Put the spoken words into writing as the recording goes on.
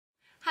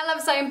Hi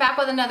loves, I am back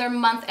with another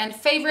month and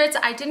favorites.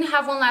 I didn't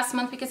have one last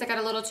month because I got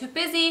a little too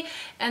busy,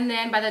 and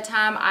then by the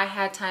time I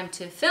had time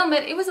to film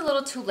it, it was a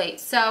little too late.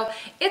 So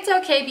it's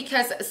okay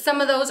because some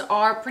of those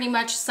are pretty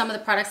much some of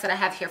the products that I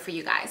have here for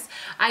you guys.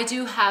 I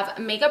do have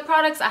makeup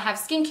products, I have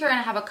skincare, and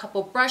I have a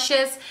couple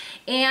brushes.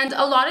 And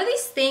a lot of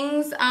these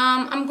things,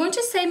 I'm going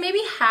to say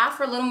maybe half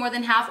or a little more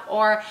than half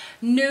are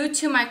new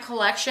to my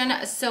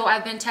collection. So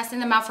I've been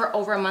testing them out for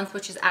over a month,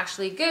 which is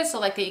actually good.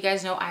 So like that you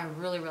guys know, I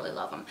really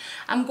love them.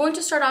 I'm going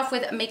to start off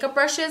with makeup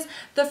brushes.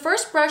 The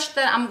first brush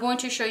that I'm going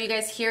to show you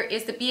guys here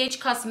is the BH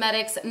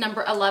Cosmetics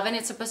number 11.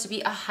 It's supposed to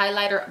be a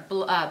highlighter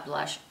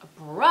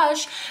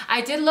brush.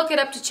 I did look it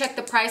up to check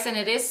the price and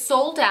it is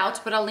sold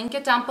out, but I'll link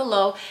it down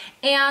below.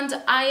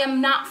 And I am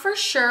not for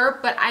sure,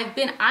 but I've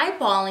been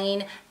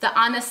eyeballing the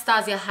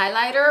Anastasia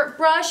highlighter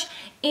brush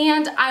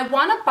and I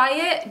want to buy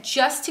it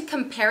just to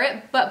compare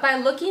it, but by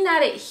looking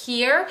at it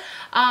here,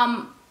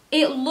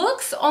 it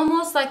looks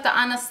almost like the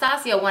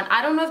Anastasia one.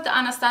 I don't know if the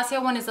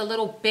Anastasia one is a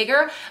little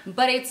bigger,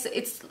 but it's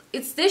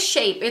this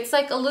shape. It's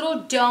like a little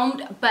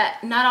domed,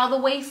 but not all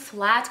the way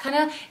flat. Kind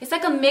of, it's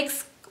like a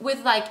mix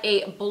with like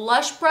a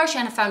blush brush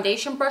and a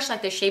foundation brush,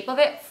 like the shape of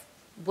it,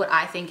 what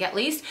I think at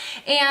least.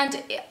 And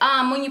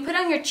when you put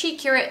on your cheek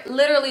here, it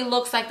literally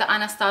looks like the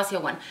Anastasia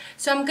one.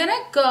 So I'm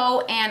gonna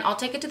go and I'll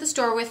take it to the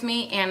store with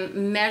me and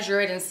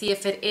measure it and see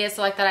if it is,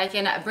 so like that I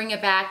can bring it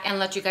back and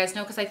let you guys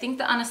know, because I think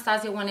the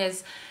Anastasia one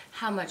is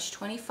how much,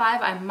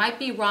 25? I might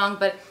be wrong,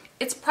 but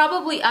it's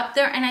probably up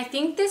there, and I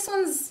think this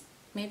one's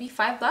maybe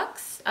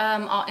 $5.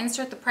 I'll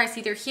insert the price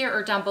either here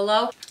or down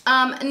below.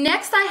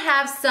 Next I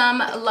have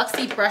some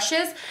Luxie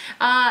brushes.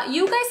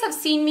 You guys have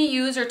seen me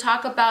use or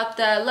talk about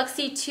the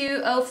Luxie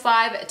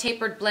 205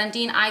 Tapered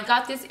Blending. I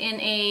got this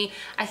in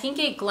I think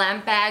a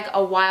glam bag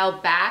a while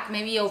back,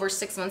 maybe over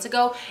 6 months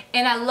ago,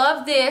 and I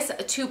love this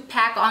to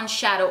pack on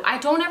shadow. I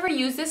don't ever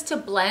use this to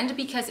blend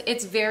because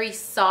it's very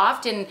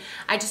soft and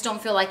I just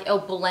don't feel like it'll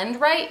blend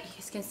right. You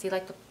guys can see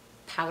like the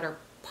powder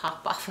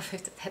pop off of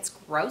it. That's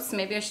gross.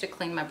 Maybe I should have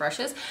cleaned my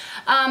brushes.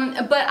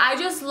 But I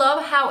just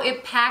love how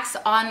it packs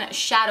on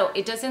shadow.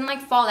 It doesn't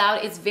like fall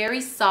out. It's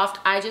very soft.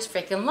 I just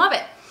freaking love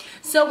it.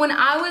 So when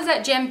I was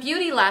at Gem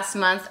Beauty last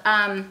month,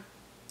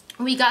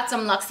 we got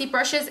some Luxie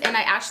brushes and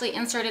I actually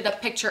inserted a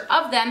picture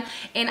of them,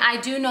 and I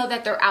do know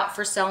that they're out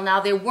for sale now.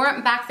 They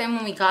weren't back then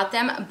when we got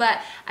them, but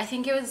I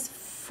think it was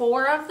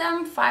 4 of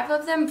them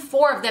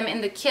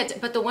in the kit.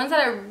 But the ones that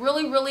I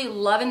really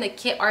love in the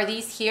kit are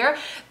these here.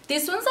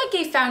 This one's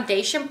like a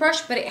foundation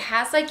brush, but it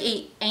has like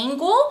a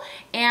angle,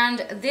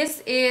 and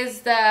this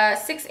is the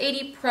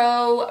 680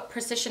 Pro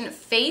Precision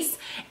Face.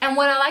 And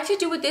what I like to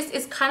do with this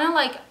is kind of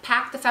like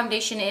pack the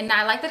foundation in.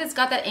 I like that it's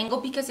got that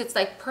angle because it's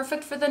like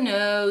perfect for the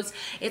nose.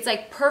 It's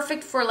like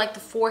perfect for like the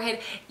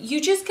forehead.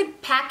 You just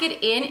could pack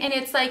it in, and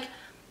it's like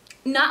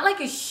not like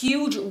a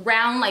huge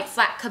round like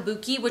flat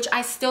kabuki, which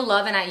I still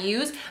love and I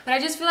use, but I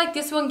just feel like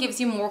this one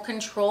gives you more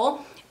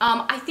control.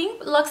 I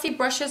think Luxie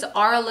brushes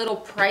are a little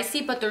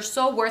pricey, but they're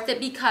so worth it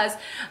because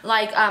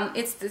like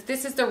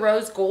this is the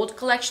Rose Gold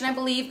collection, I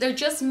believe. They're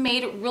just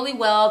made really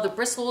well. The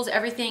bristles,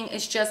 everything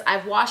is just,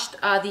 I've washed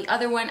the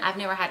other one. I've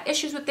never had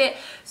issues with it.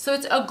 So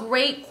it's a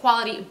great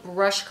quality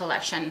brush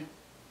collection.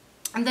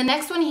 And the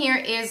next one here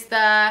is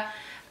the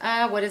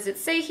what does it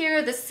say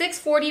here? The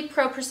 640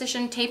 Pro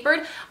Precision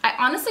Tapered. I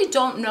honestly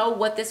don't know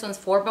what this one's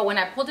for, but when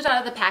I pulled it out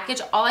of the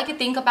package, all I could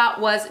think about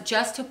was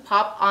just to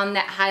pop on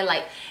that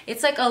highlight.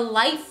 It's like a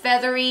light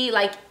feathery,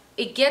 like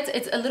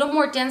it's a little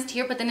more dense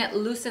here, but then it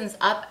loosens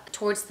up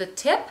towards the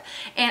tip.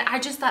 And I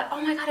just thought, oh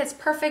my God, it's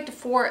perfect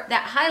for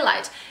that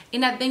highlight.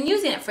 And I've been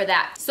using it for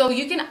that. So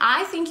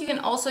I think you can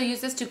also use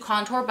this to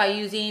contour by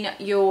using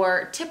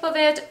your tip of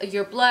it,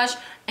 your blush,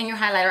 and your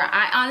highlighter.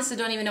 I honestly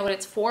don't even know what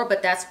it's for,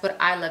 but that's what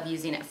I love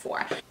using it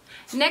for.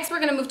 Next, we're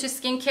gonna move to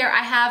skincare.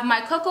 I have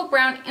my Cocoa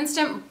Brown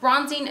Instant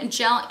Bronzing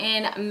Gel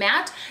in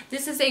Matte.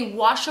 This is a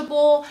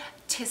washable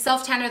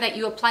self tanner that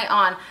you apply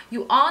on.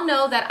 You all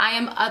know that I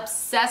am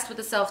obsessed with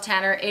the self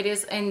tanner. It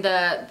is in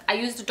I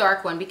use the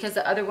dark one because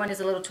the other one is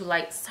a little too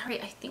light.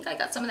 Sorry, I think I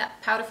got some of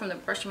that powder from the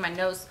brush in my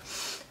nose.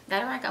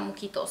 That or I got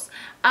moquitos.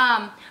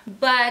 I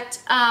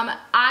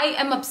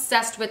am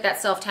obsessed with that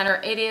self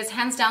tanner. It is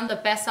hands down the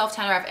best self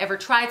tanner I've ever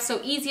tried. So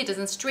easy, it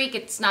doesn't streak,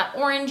 it's not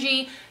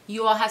orangey.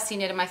 You all have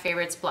seen it in my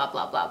favorites, blah,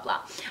 blah, blah,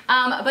 blah.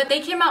 But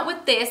they came out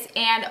with this,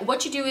 and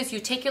what you do is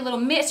you take your little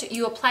mitt,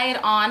 you apply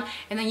it on,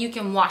 and then you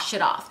can wash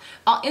it off.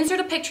 I'll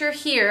insert a picture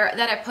here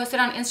that I posted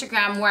on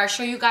Instagram where I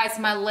show you guys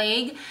my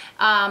leg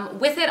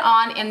with it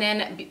on, and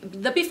then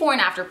the before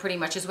and after pretty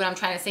much is what I'm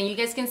trying to say. You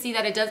guys can see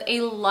that it does a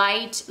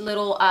light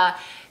little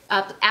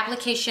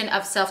application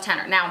of self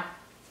tanner. Now,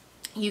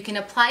 you can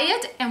apply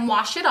it and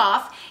wash it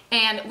off,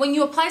 and when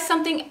you apply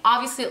something,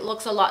 obviously it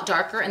looks a lot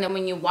darker, and then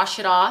when you wash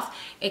it off,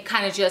 it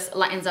kind of just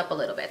lightens up a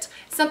little bit.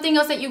 Something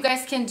else that you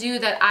guys can do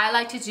that I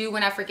like to do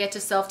when I forget to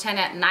self-tan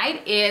at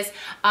night is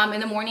in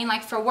the morning,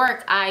 like for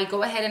work, I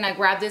go ahead and I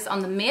grab this on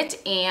the mitt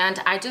and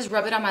I just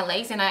rub it on my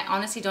legs, and I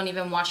honestly don't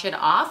even wash it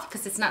off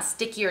because it's not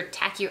sticky or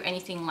tacky or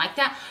anything like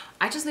that.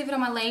 I just leave it on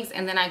my legs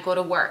and then I go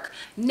to work.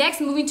 Next,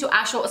 moving to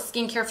actual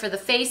skincare for the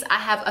face, I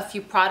have a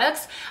few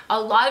products.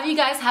 A lot of you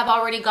guys have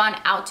already gone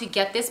out to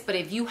get this, but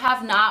if you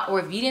have not, or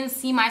if you didn't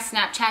see my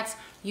Snapchats,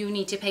 you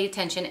need to pay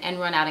attention and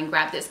run out and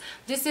grab this.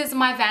 This is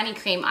my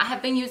Vanicream. I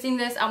have been using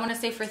this, I want to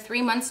say, for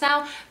 3 months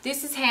now.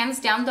 This is hands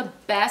down the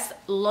best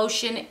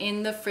lotion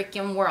in the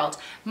freaking world.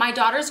 My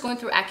daughter's going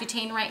through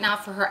Accutane right now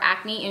for her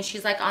acne, and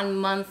she's like on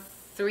month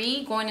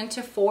 3 going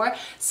into 4.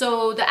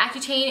 So the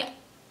Accutane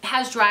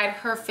has dried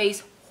her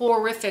face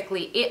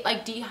horrifically. It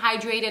like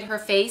dehydrated her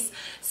face.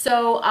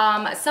 So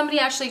somebody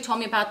actually told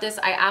me about this.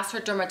 I asked her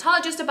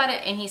dermatologist about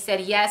it and he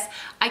said yes.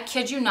 I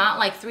kid you not,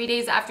 like 3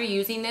 days after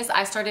using this,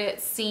 I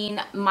started seeing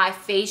my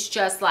face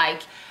just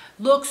like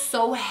look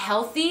so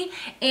healthy.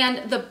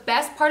 And the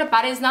best part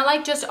about it is not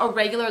like just a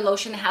regular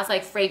lotion that has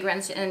like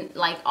fragrance and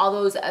like all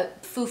those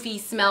foofy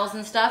smells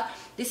and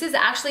stuff. This is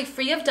actually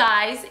free of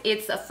dyes.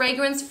 It's a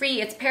fragrance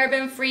free, it's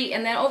paraben free,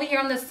 and then over here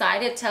on the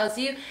side it tells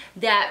you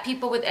that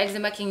people with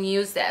eczema can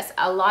use this.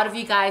 A lot of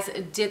you guys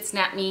did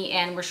snap me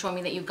and were showing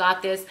me that you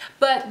got this,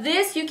 but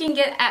this you can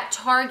get at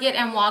Target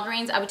and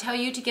Walgreens. I would tell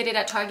you to get it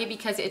at Target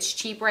because it's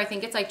cheaper. I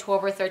think it's like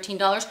 $12 or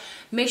 $13.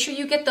 Make sure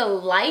you get the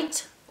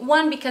light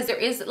one because there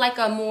is like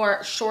a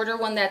more shorter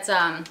one that's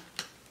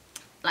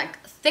like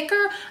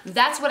thicker.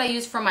 That's what I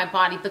use for my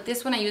body, but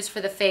this one I use for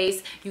the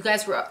face. You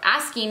guys were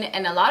asking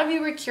and a lot of you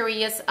were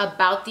curious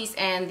about these,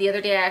 and the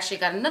other day I actually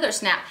got another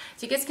snap.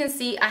 So you guys can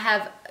see I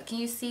have, can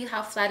you see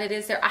how flat it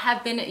is there? I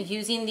have been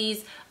using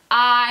these.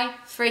 I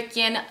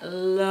freaking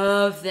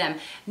love them.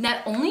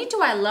 Not only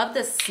do I love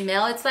the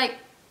smell, it's like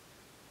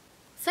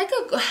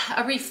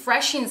a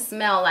refreshing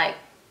smell, like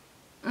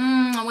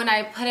when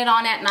I put it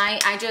on at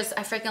night, I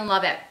freaking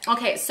love it.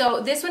 Okay,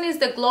 so this one is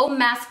the Glow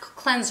Mask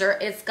Cleanser.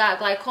 It's got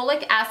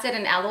glycolic acid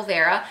and aloe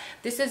vera.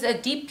 This is a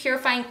deep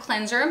purifying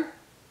cleanser.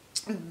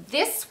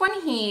 This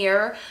one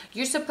here,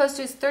 you're supposed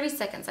to use 30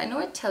 seconds. I know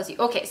it tells you.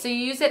 Okay, so you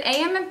use it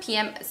AM and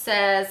PM. It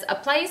says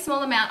apply a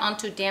small amount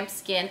onto damp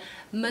skin.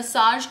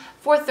 Massage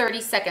for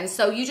 30 seconds.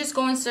 So you just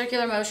go in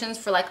circular motions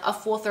for like a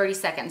full 30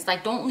 seconds.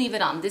 Like don't leave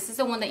it on. This is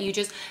the one that you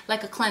just,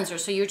 like a cleanser.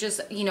 So you're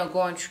just, you know,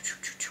 going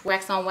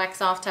wax on,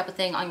 wax off type of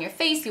thing on your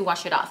face. You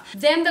wash it off.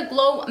 Then the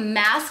Glow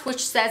Mask,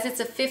 which says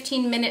it's a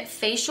 15-minute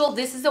facial.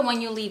 This is the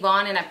one you leave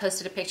on, and I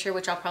posted a picture,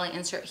 which I'll probably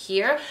insert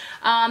here.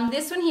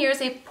 This one here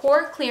is a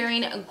pore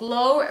clearing,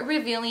 glow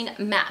revealing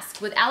mask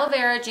with aloe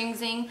vera,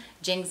 ginseng.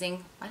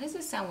 Why does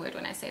it sound weird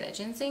when I say that?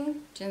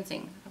 Ginseng?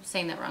 I'm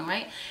saying that wrong,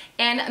 right?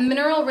 And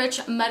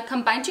mineral-rich mud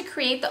combined to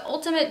create the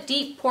ultimate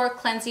deep pore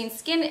cleansing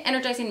skin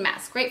energizing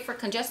mask. Great for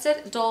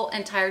congested, dull,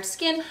 and tired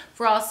skin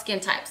for all skin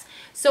types.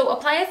 So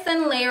apply a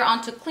thin layer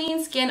onto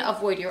clean skin,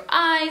 avoid your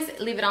eyes,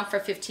 leave it on for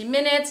 15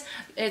 minutes.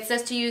 It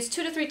says to use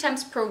 2 to 3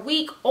 times per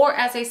week or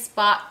as a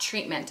spot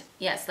treatment.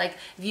 Yes, like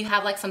if you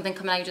have like something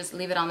coming out, you just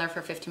leave it on there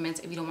for 15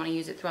 minutes if you don't want to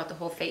use it throughout the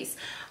whole face.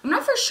 I'm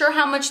not for sure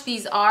how much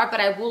these are, but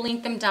I will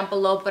link them down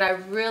below, but I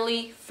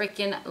really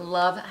freaking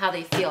love how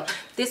they feel.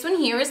 This one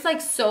here is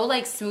like so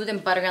like smooth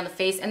and buttery on the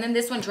face, and then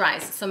this one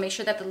dries, so make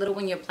sure that the little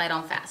one you apply it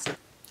on fast.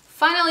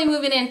 Finally,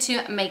 moving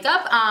into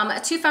makeup,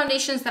 2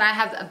 foundations that I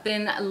have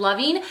been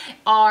loving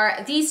are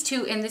these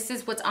 2, and this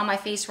is what's on my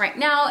face right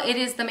now. It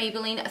is the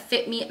Maybelline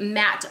Fit Me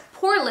Matte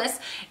Poreless,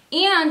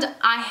 and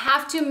I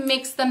have to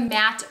mix the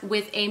matte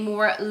with a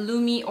more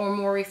loomy or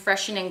more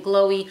refreshing and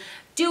glowy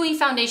dewy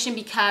foundation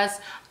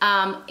because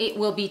it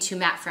will be too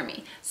matte for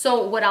me.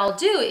 So what I'll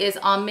do is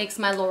I'll mix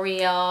my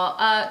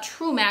L'Oreal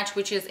True Match,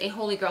 which is a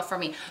holy grail for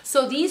me.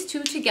 So these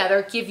 2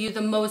 together give you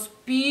the most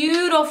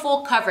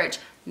beautiful coverage.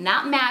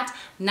 Not matte,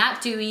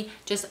 not dewy,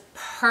 just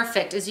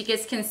perfect. As you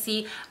guys can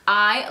see,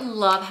 I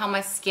love how my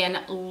skin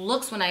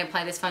looks when I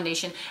apply this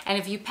foundation. And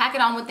if you pack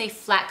it on with a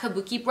flat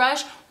kabuki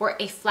brush or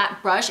a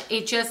flat brush,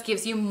 it just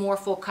gives you more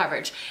full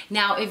coverage.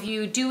 Now, if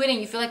you do it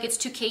and you feel like it's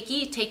too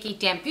cakey, take a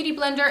damp beauty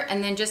blender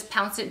and then just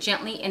pounce it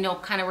gently, and it'll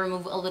kind of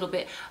remove a little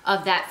bit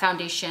of that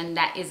foundation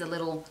that is a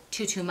little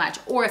too much.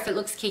 Or if it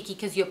looks cakey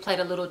because you applied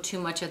a little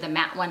too much of the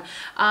matte one.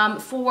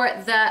 For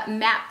the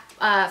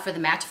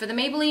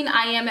Maybelline,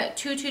 I am at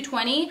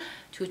 220,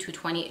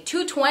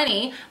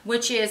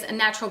 which is a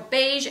natural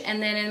beige,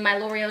 and then in my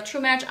L'Oreal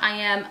True Match, I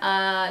am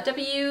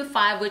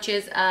W5, which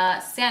is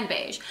sand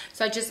beige.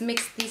 So I just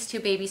mixed these 2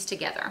 babies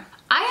together.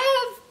 I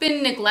have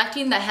been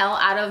neglecting the hell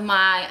out of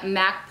my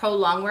MAC Pro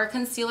Longwear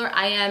Concealer.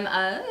 I am,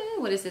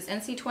 what is this,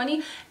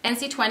 NC20?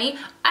 NC20.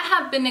 I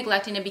have been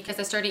neglecting it because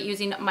I started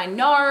using my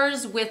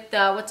NARS with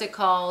the, what's it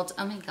called?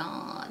 Oh my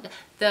God.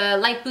 The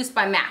Light Boost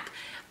by MAC.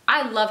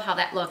 I love how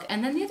that looked.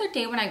 And then the other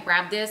day when I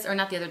grabbed this, or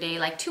not the other day,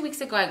 like 2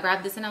 weeks ago, I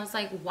grabbed this and I was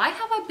like, why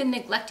have I been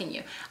neglecting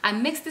you? I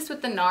mixed this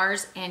with the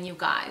NARS, and you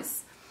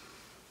guys,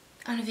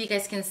 don't know if you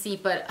guys can see,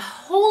 but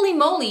holy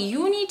moly,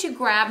 you need to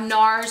grab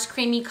NARS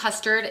Creamy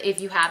Custard if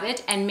you have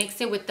it and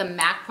mix it with the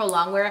MAC Pro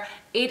Longwear.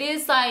 It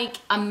is like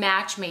a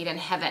match made in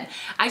heaven.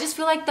 I just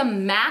feel like the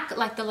MAC,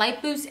 like the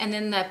Light Boost and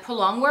then the Pro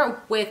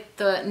Longwear with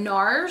the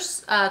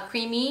NARS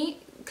Creamy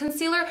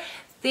Concealer,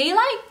 they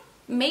like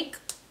make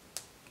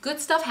good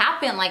stuff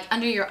happen like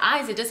under your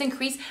eyes. It doesn't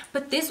crease,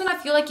 but this one I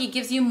feel like it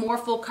gives you more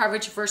full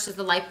coverage versus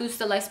the Light Boost.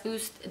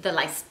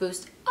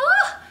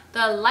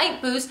 The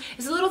Light Boost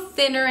is a little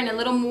thinner and a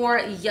little more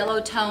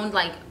yellow toned,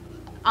 like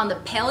on the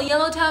pale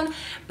yellow tone,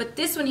 but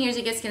this one here, as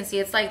you guys can see,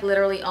 it's like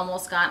literally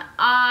almost gone.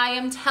 I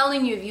am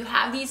telling you, if you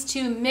have these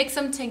two, mix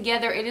them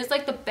together. It is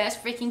like the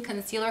best freaking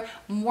concealer,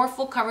 more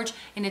full coverage,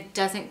 and it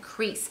doesn't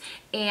crease.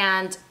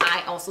 And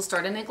I also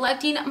started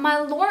neglecting my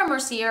Laura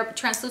Mercier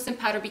translucent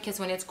powder because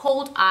when it's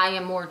cold, I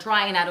am more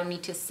dry and I don't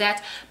need to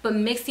set. But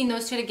mixing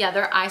those two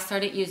together, I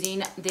started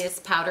using this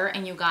powder,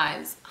 and you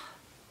guys,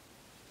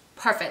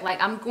 perfect.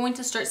 Like, I'm going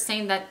to start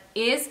saying that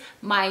is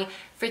my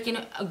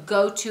freaking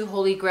go-to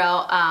holy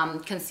grail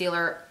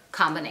concealer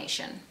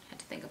combination. I had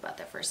to think about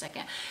that for a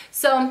second.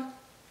 So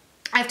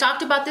I've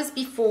talked about this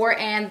before,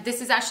 and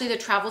this is actually the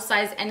travel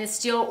size, and it's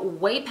still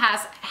way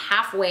past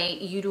halfway.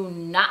 You do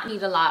not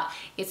need a lot.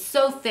 It's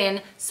so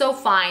thin, so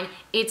fine.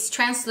 It's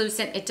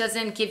translucent. It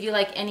doesn't give you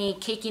like any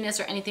cakiness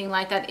or anything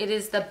like that. It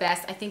is the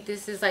best. I think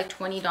this is like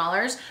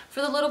 $20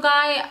 for the little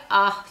guy.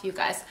 You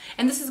guys.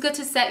 And this is good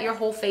to set your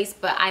whole face,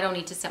 but I don't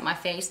need to set my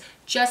face,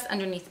 just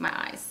underneath my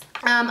eyes.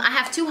 I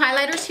have two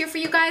highlighters here for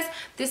you guys.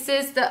 This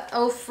is the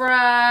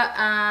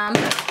OFRA,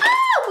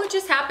 what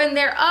just happened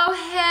there? Oh,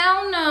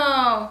 hell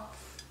no.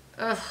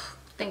 Ugh,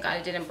 thank God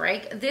it didn't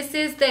break. This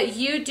is the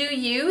You Do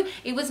You.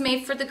 It was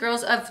made for the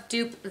girls of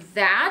Dupe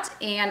That,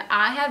 and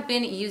I have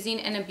been using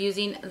and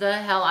abusing the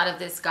hell out of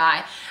this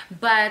guy.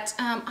 But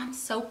I'm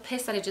so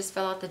pissed that it just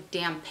fell out the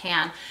damn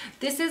pan.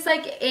 This is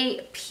like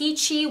a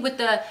peachy with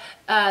the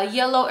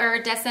yellow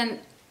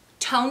iridescent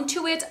tone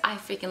to it. I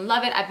freaking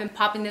love it. I've been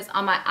popping this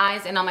on my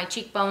eyes and on my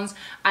cheekbones.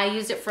 I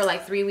used it for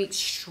like 3 weeks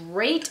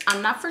straight.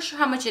 I'm not for sure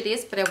how much it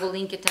is, but I will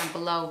link it down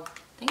below.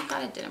 Thank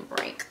God it didn't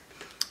break.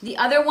 The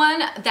other one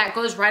that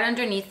goes right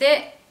underneath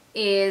it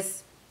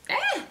is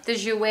the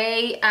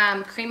Jouer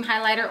cream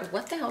highlighter.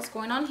 What the hell's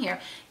going on here?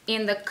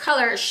 In the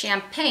color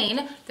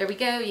Champagne. There we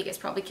go. You guys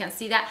probably can't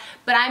see that.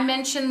 But I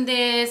mentioned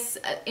this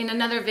in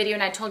another video,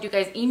 and I told you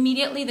guys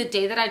immediately the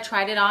day that I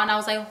tried it on, I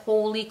was like,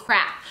 holy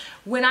crap.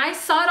 When I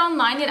saw it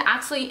online, it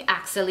actually,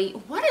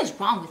 what is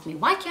wrong with me?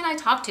 Why can't I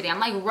talk today? I'm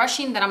like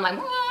rushing that I'm like,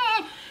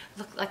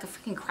 look like a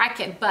freaking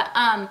crackhead. But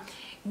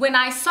when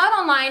I saw it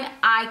online,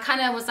 I kind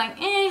of was like,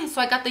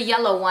 so I got the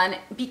yellow one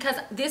because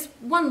this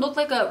one looked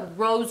like a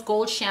rose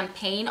gold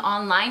champagne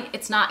online.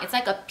 It's not. It's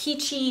like a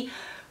peachy,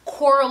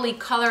 corally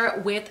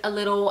color with a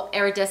little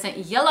iridescent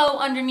yellow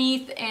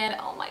underneath. And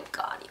oh my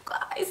God, you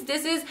guys,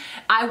 this is,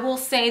 I will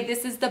say,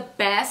 this is the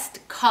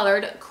best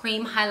colored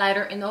cream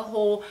highlighter in the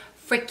whole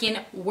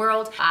freaking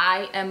world.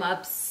 I am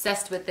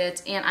obsessed with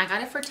it, and I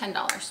got it for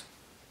 $10.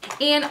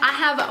 And I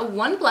have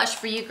one blush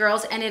for you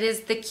girls, and it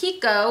is the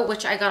Kiko,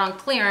 which I got on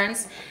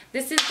clearance.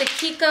 This is the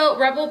Kiko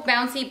Rebel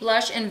Bouncy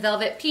Blush in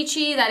Velvet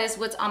Peachy. That is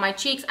what's on my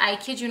cheeks. I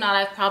kid you not,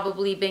 I've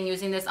probably been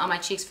using this on my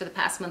cheeks for the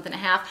past month and a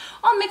half.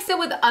 I'll mix it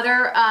with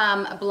other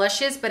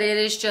blushes, but it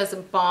is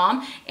just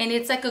bomb. And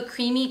it's like a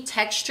creamy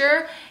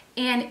texture,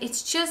 and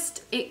it's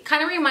just, it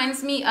kind of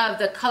reminds me of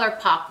the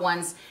ColourPop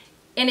ones.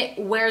 And it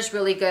wears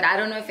really good. I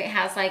don't know if it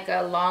has like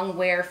a long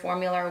wear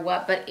formula or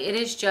what, but it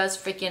is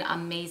just freaking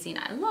amazing.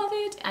 I love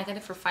it. I got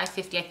it for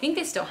 $5.50. I think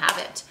they still have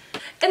it.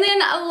 And then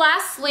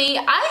lastly,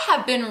 I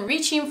have been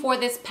reaching for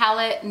this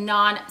palette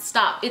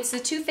non-stop. It's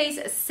the Too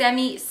Faced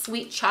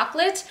Semi-Sweet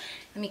Chocolate.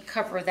 Let me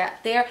cover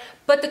that there.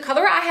 But the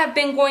color I have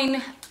been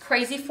going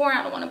crazy for,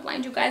 I don't want to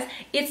blind you guys,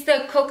 it's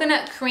the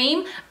Coconut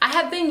Cream. I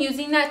have been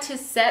using that to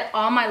set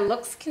all my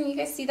looks. Can you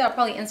guys see that? I'll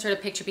probably insert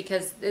a picture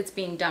because it's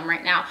being dumb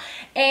right now.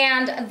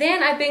 And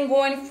then I've been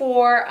going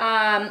for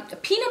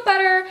peanut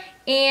butter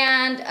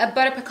and a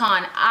butter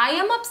pecan. I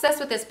am obsessed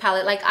with this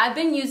palette. Like, I've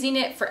been using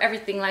it for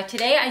everything. Like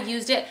today I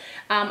used it,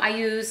 I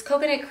use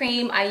coconut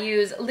cream, I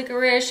use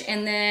licorice,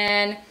 and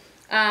then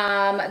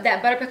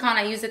that butter pecan,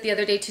 I used it the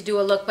other day to do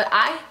a look. But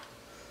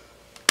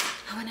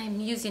when I'm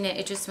using it,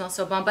 it just smells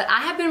so bomb. But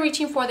I have been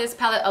reaching for this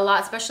palette a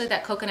lot, especially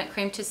that coconut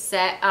cream, to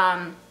set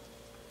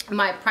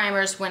my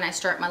primers when I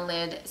start my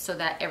lid so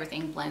that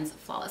everything blends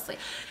flawlessly.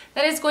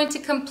 That is going to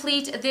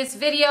complete this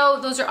video.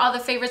 Those are all the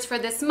favorites for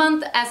this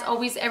month. As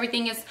always,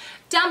 everything is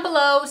down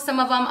below. Some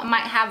of them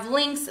might have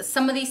links.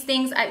 Some of these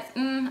things, I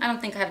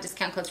don't think I have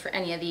discount codes for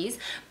any of these,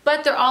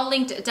 but they're all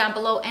linked down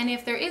below. And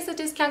if there is a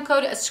discount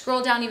code,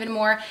 scroll down even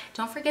more.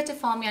 Don't forget to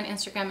follow me on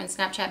Instagram and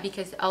Snapchat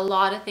because a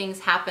lot of things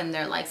happen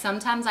there. Like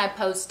sometimes I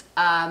post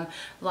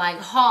like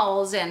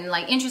hauls and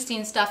like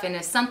interesting stuff, and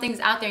if something's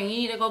out there and you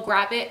need to go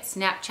grab it,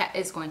 Snapchat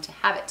is going to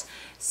have it.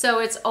 So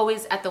it's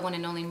always at the one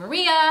and only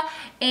Maria.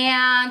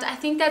 And I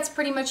think that's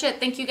pretty much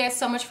it. Thank you guys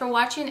so much for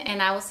watching, and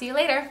I will see you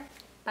later.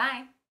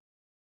 Bye.